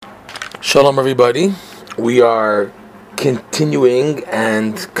Shalom everybody. We are continuing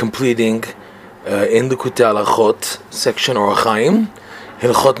and completing in the Likutei Halachot section Or HaChaim,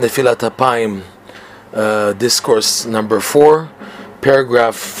 Hilchot Nefilat Apayim, discourse number 4,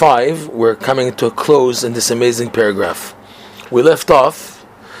 paragraph 5. We're coming to a close in this amazing paragraph. We left off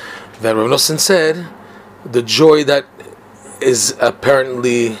that Rav Nosson said the joy that is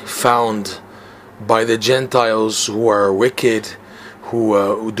apparently found by the Gentiles who are wicked,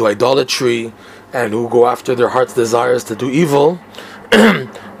 who do idolatry, and who go after their heart's desires to do evil,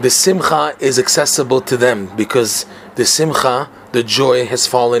 the simcha is accessible to them because the simcha, the joy, has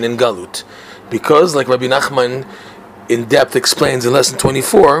fallen in galut. Because, like Rabbi Nachman in depth explains in lesson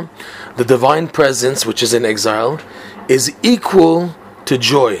 24, the divine presence, which is in exile, is equal to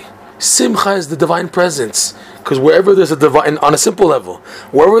joy. Simcha is the divine presence, because wherever there's a divine, on a simple level,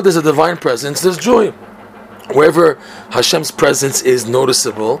 wherever there's a divine presence, there's joy. Wherever Hashem's presence is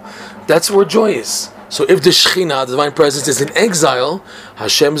noticeable, that's where joy is. So if the Shekhinah, the divine presence, is in exile,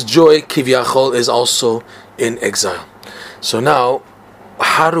 Hashem's joy, Kivyachol, is also in exile. So now,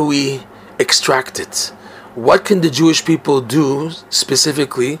 how do we extract it? What can the Jewish people do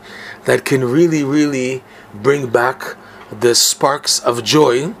specifically that can really bring back the sparks of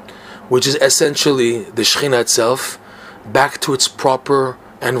joy, which is essentially the Shekhinah itself, back to its proper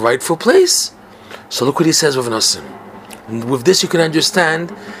and rightful place? So look what he says with Nosson. With this you can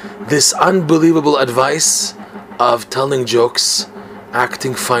understand this unbelievable advice of telling jokes,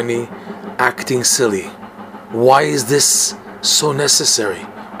 acting funny, acting silly. Why is this so necessary?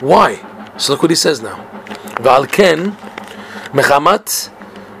 Why? So look what he says now. ועל כן, מחמת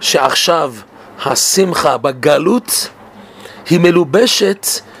שעכשיו השמחה בגלות היא מלובשת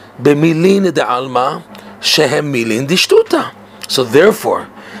במילין דעלמא שהם מילין דשטותא. So therefore,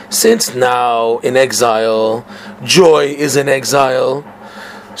 since now in exile, joy is in exile,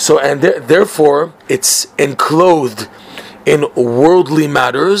 so and therefore it's enclosed in worldly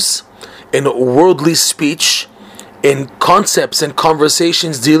matters, in worldly speech, in concepts and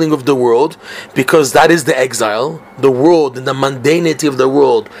conversations dealing with the world, because that is the exile, the world and the mundanity of the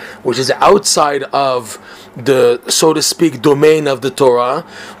world, which is outside of the, so to speak, domain of the Torah,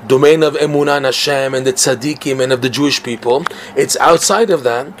 domain of Emunah and Hashem and the Tzaddikim and of the Jewish people. It's outside of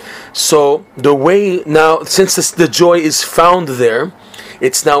that. So the way now, since the joy is found there,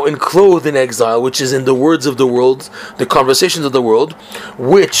 it's now enclosed in exile, which is in the words of the world, the conversations of the world,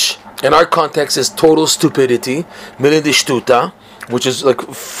 which in our context is total stupidity, milidishtuta, which is like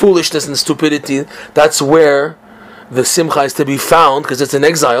foolishness and stupidity. That's where the simcha is to be found, because it's in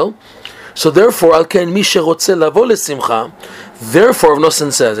exile. So therefore, al ken mi sherotze lavo lesimcha. Therefore, Rav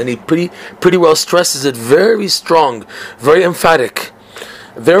Nosson says, and he pretty well stresses it, very strong, very emphatic.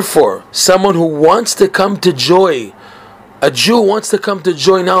 Therefore, someone who wants to come to joy, a Jew wants to come to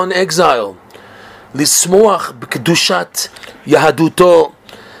joy now in exile, lismoach b'kedushat yahaduto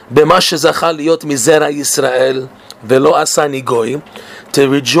b'ma shezacha liot mizera Yisrael velo asani goy, to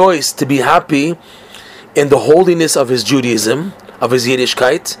rejoice, to be happy in the holiness of his Judaism, of his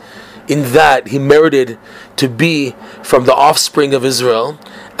Yiddishkeit, in that he merited to be from the offspring of Israel,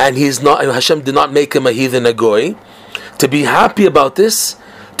 and he's not. Hashem did not make him a heathen, a goy. To be happy about this,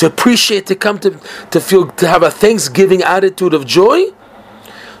 to appreciate, to come to feel, to have a thanksgiving attitude of joy.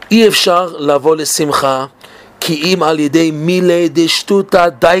 I'efshar lavo lesimcha ki im al yedei mile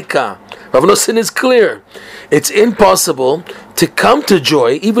deshtuta daika. Rav Nosson is clear. It's impossible to come to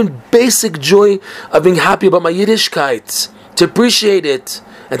joy, even basic joy of being happy about my Yiddishkeit, to appreciate it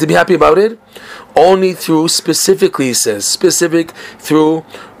and to be happy about it, only through, specifically he says, through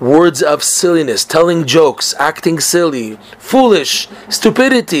words of silliness, telling jokes, acting silly, foolish,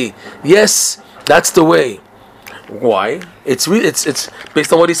 stupidity. Yes, that's the way. Why? It's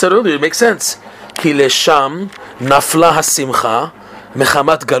based on what he said earlier. It makes sense. Ki lesham nafla hasimcha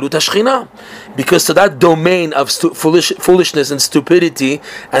mechamat galut hashchina. Because to that domain of foolishness and stupidity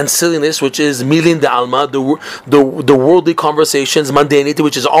and silliness, which is milin de alma, the worldly conversations, mundanity,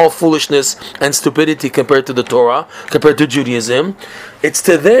 which is all foolishness and stupidity compared to the Torah, compared to Judaism, it's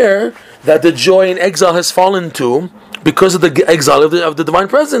to there that the joy in exile has fallen to, because of the exile of the divine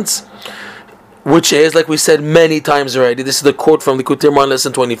presence, which is, like we said many times already, this is the quote from the Likutei Moharan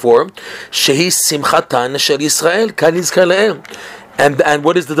lesson 24, shehi simchatan shel Yisrael kan yizkar le'el. And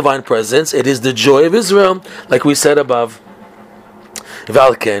what is the divine presence? It is the joy of Israel, like we said above.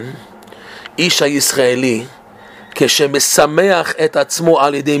 ועל כן, איש הישראלי, כשמשמח את עצמו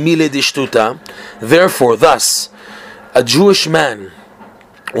על ידי מילי דשטותא, therefore, thus, a Jewish man,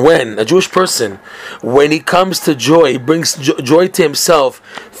 a Jewish person, when he comes to joy, he brings joy to himself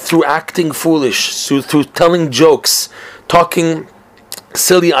through acting foolish, through telling jokes, talking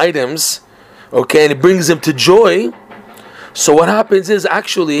silly items, okay, and it brings them to joy. So what happens is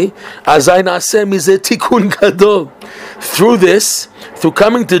actually, through this, through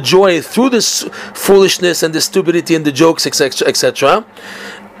coming to joy, through this foolishness and the stupidity and the jokes, etc.,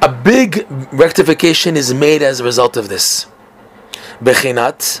 a big rectification is made as a result of this.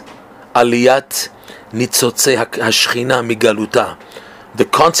 Bechinat aliyat nitzotzei hashchina migaluta. The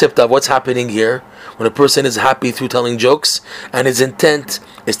concept of what's happening here, when a person is happy through telling jokes, and his intent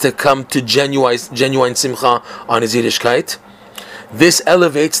is to come to genuine simcha on his Yiddishkeit, this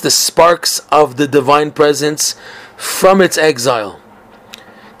elevates the sparks of the divine presence from its exile.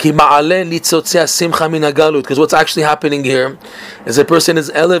 Because what's actually happening here is a person is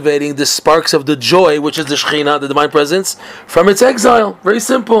elevating the sparks of the joy, which is the Shekhinah, the divine presence, from its exile. Very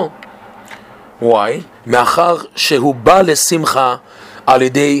simple. Why?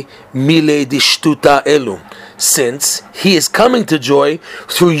 Since he is coming to joy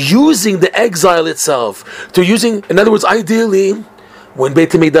through using the exile itself, in other words, ideally, when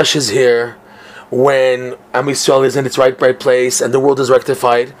Beit HaMikdash is here, when Am Yisrael is in its right place and the world is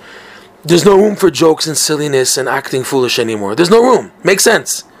rectified, there's no room for jokes and silliness and acting foolish anymore. There's no room. Makes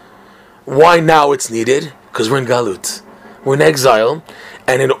sense. Why now it's needed? Because we're in Galut. We're in exile.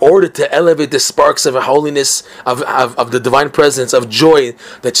 And in order to elevate the sparks of a holiness, of the divine presence, of joy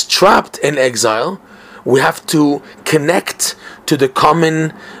that's trapped in exile, we have to connect to the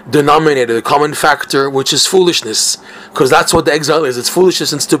common denominator, the common factor, which is foolishness, because that's what the exile is. It's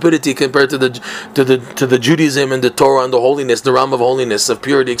foolishness and stupidity compared to the Judaism and the Torah and the holiness, the realm of holiness, of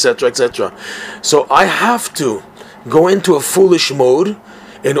purity, etc., etc. So I have to go into a foolish mode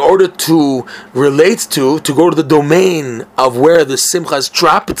in order to relate to go to the domain of where the simcha is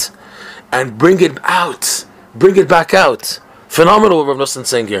trapped, and bring it back out. Phenomenal what Rav Nosson is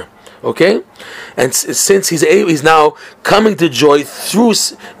saying here. Okay, and since he's now coming to joy through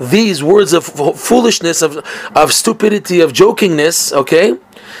these words of foolishness, of stupidity, of jokingness. Okay,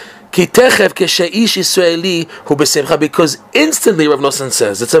 because instantly Rav Nosson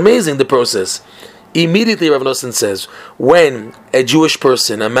says, it's amazing the process. Immediately Rav Nosson says, when a Jewish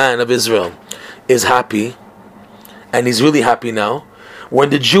person, a man of Israel, is happy, and he's really happy now,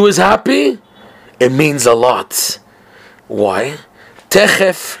 when the Jew is happy, it means a lot. Why?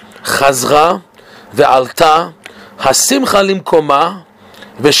 Techef חזרה ועלתה השמחה למקומה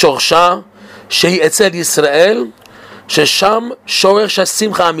ושורשה שהיא אצל ישראל ששם שורש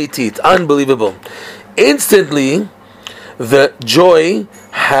השמחה האמיתית. Unbelievable. Instantly the joy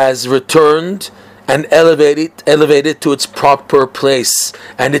has returned and elevated to its proper place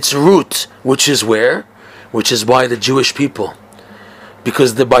and its root, which is where? Which is by the Jewish people.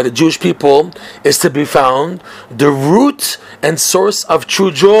 Because by the Jewish people is to be found the root and source of true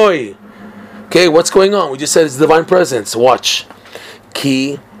joy. Okay, what's going on? We just said it's divine presence. Watch.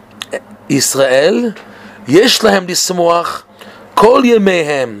 Ki Israel yesh lahem lismoach kol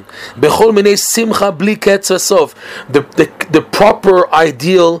yemehem bechol minei simcha bli ketz v'sof. The proper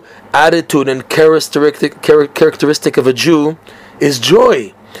ideal attitude and characteristic of a Jew is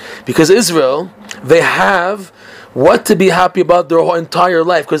joy. Because Israel, they have what to be happy about their whole entire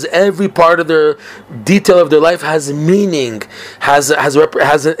life, because every part of their detail of their life has meaning, has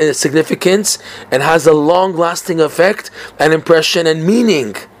a significance, and has a long-lasting effect and impression and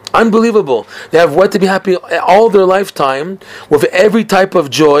meaning. Unbelievable. They have what to be happy all their lifetime, with every type of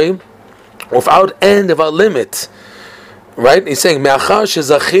joy, without end, without limit. Right? He's saying, "Me'achar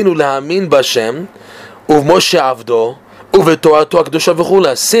shezachinu le'amin b'Hashem u'v'Moshe avdo."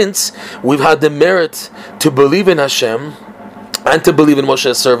 Since we've had the merit to believe in Hashem and to believe in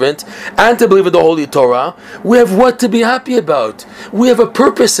Moshe's servant and to believe in the Holy Torah, we have what to be happy about. We have a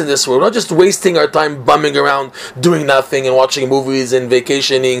purpose in this world. We're not just wasting our time bumming around, doing nothing and watching movies and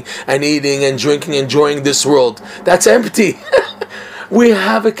vacationing and eating and drinking, enjoying this world. That's empty. We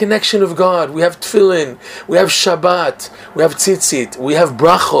have a connection with God. We have tefillin. We have Shabbat. We have tzitzit. We have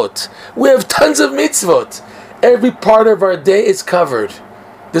brachot. We have tons of mitzvot. Every part of our day is covered.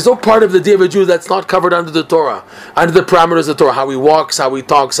 There's no part of the day of a Jew that's not covered under the Torah, under the parameters of the Torah. How he walks, how he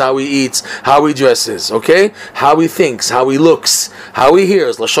talks, how he eats, how he dresses, okay? How he thinks, how he looks, how he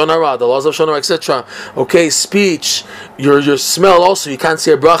hears, Lashon Hara, the laws of Lashon Hara, etc. Okay, speech, your smell also. You can't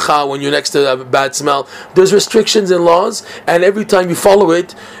say a bracha when you're next to a bad smell. There's restrictions and laws, and every time you follow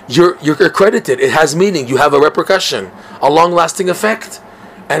it, you're accredited. It has meaning. You have a repercussion, a long-lasting effect,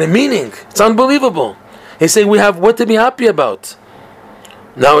 and a meaning. It's unbelievable. He's saying we have what to be happy about.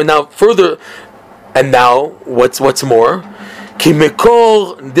 Now further, and now what's more? Ki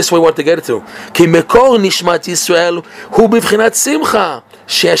mekor, this way we want to get it to. Ki mekor nishmat Yisrael hu bivchinat simcha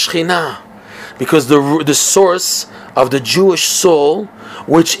she'eshchina. Because the source of the Jewish soul,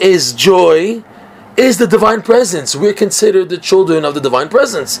 which is joy, is the divine presence. We're considered the children of the divine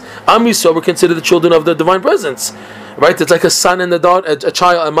presence. Am Yisrael, we're considered the children of the divine presence. Right? It's like a son and a daughter, a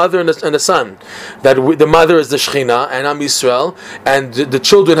child, a mother and a son. The mother is the Shekhinah and Am Yisrael, and the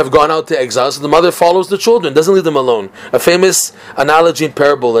children have gone out to exile, so the mother follows the children, doesn't leave them alone. A famous analogy and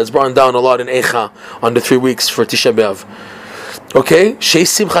parable that's brought down a lot in Eicha on the 3 weeks for Tisha B'Av. Okay? Shei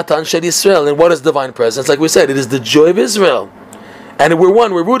Simchatan Shel Yisrael. And what is divine presence? Like we said, it is the joy of Israel. And we're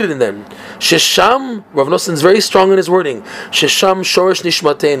one, we're rooted in them. Shesham, Rav Nosson is very strong in his wording. Shesham Shoresh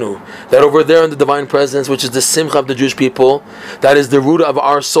Nishmatenu. That over there in the divine presence, which is the Simcha of the Jewish people, that is the root of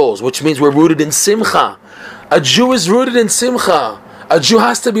our souls, which means we're rooted in Simcha. A Jew is rooted in Simcha. A Jew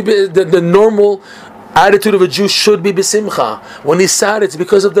has to be, the normal attitude of a Jew should be B'Simcha. When he's sad, it's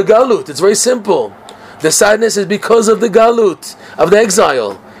because of the Galut. It's very simple. The sadness is because of the Galut, of the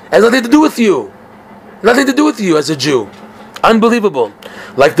exile. It has nothing to do with you. Nothing to do with you as a Jew. Unbelievable.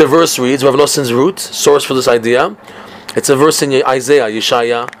 Like the verse reads, Rav Nosson's root, source for this idea, it's a verse in Isaiah,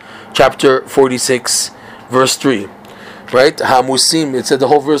 Yeshaya, chapter 46, verse 3. Right? Hamusim, it said the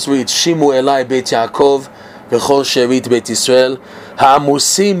whole verse reads, Shimu Elai Beit Yaakov, V'chol Sherit Beit Yisrael,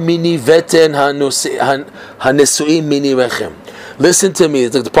 Hamusim mini veten hanesuim mini rechem. Listen to me.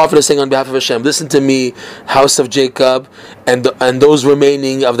 It's like the prophet is saying on behalf of Hashem. Listen to me, house of Jacob, and those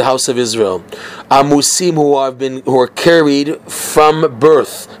remaining of the house of Israel. Amusim who are carried from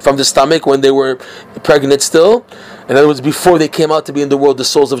birth, from the stomach when they were pregnant still. In other words, before they came out to be in the world, the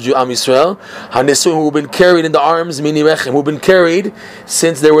souls of Am Yisrael. Hanesuim who have been carried in the arms, mini rechem, who have been carried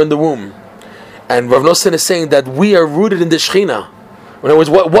since they were in the womb. And Rav Nosson is saying that we are rooted in the Shekhinah. In other words,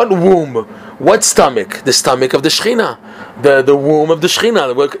 what womb? What stomach? The stomach of the Shekhinah. The womb of the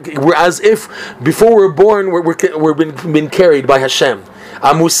Shekhinah. We're as if before we're born, we're been carried by Hashem.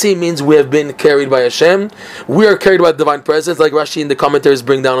 Amusim means we have been carried by Hashem. We are carried by the divine presence, like Rashi in the commentaries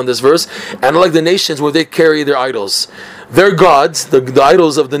bring down on this verse. And like the nations where they carry their idols. Their gods, the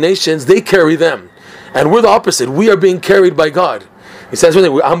idols of the nations, they carry them. And we're the opposite. We are being carried by God. He says,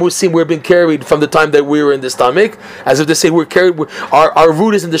 we're being carried from the time that we were in the stomach, as if to say we're carried. Our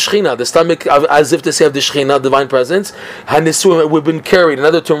root is in the Shekhinah, the stomach, as if to say of the Shekhinah, divine presence. We've been carried.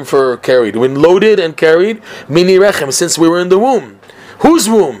 Another term for carried. We've been loaded and carried, mini rechem, since we were in the womb. Whose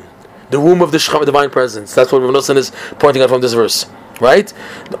womb? The womb of the Shekhinah, divine presence. That's what Rav Nosson is pointing out from this verse. Right?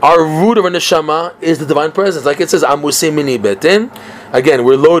 Our root of our neshama is the divine presence. Like it says, Amusim mini betin. Again,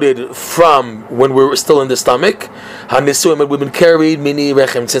 we're loaded from when we were still in the stomach. Hanesuim, we've been carried mini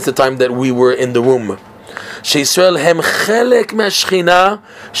rechem since the time that we were in the womb. Sheisrael hem chelek meshchina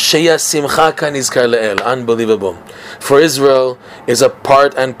sheya simcha kanizkar leel. Unbelievable. For Israel is a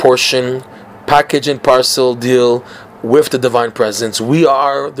part and portion, package and parcel deal with the divine presence. We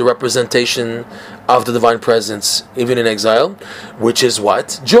are the representation of the divine presence, even in exile, which is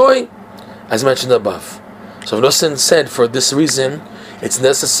what? Joy, as mentioned above. So Rav Nosson said, for this reason, it's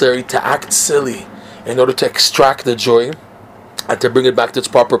necessary to act silly in order to extract the joy and to bring it back to its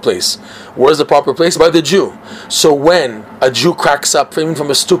proper place. Where's the proper place? By the Jew. So when a Jew cracks up even from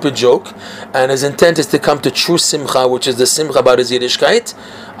a stupid joke, and his intent is to come to true simcha, which is the simcha about his Yiddishkeit,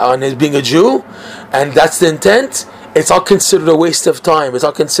 and his being a Jew, and that's the intent, it's all considered a waste of time. It's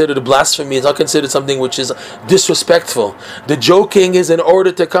all considered a blasphemy. It's all considered something which is disrespectful. The joking is in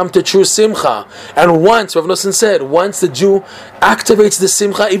order to come to true simcha. And once, Rav Nosson said, once the Jew activates the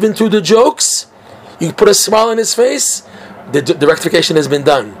simcha, even through the jokes, you put a smile on his face, the rectification has been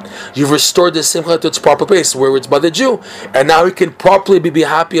done. You've restored the simcha to its proper place, where it's by the Jew. And now he can properly be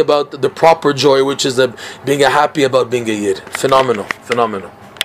happy about the proper joy, which is being happy about being a Yid. Phenomenal. Phenomenal.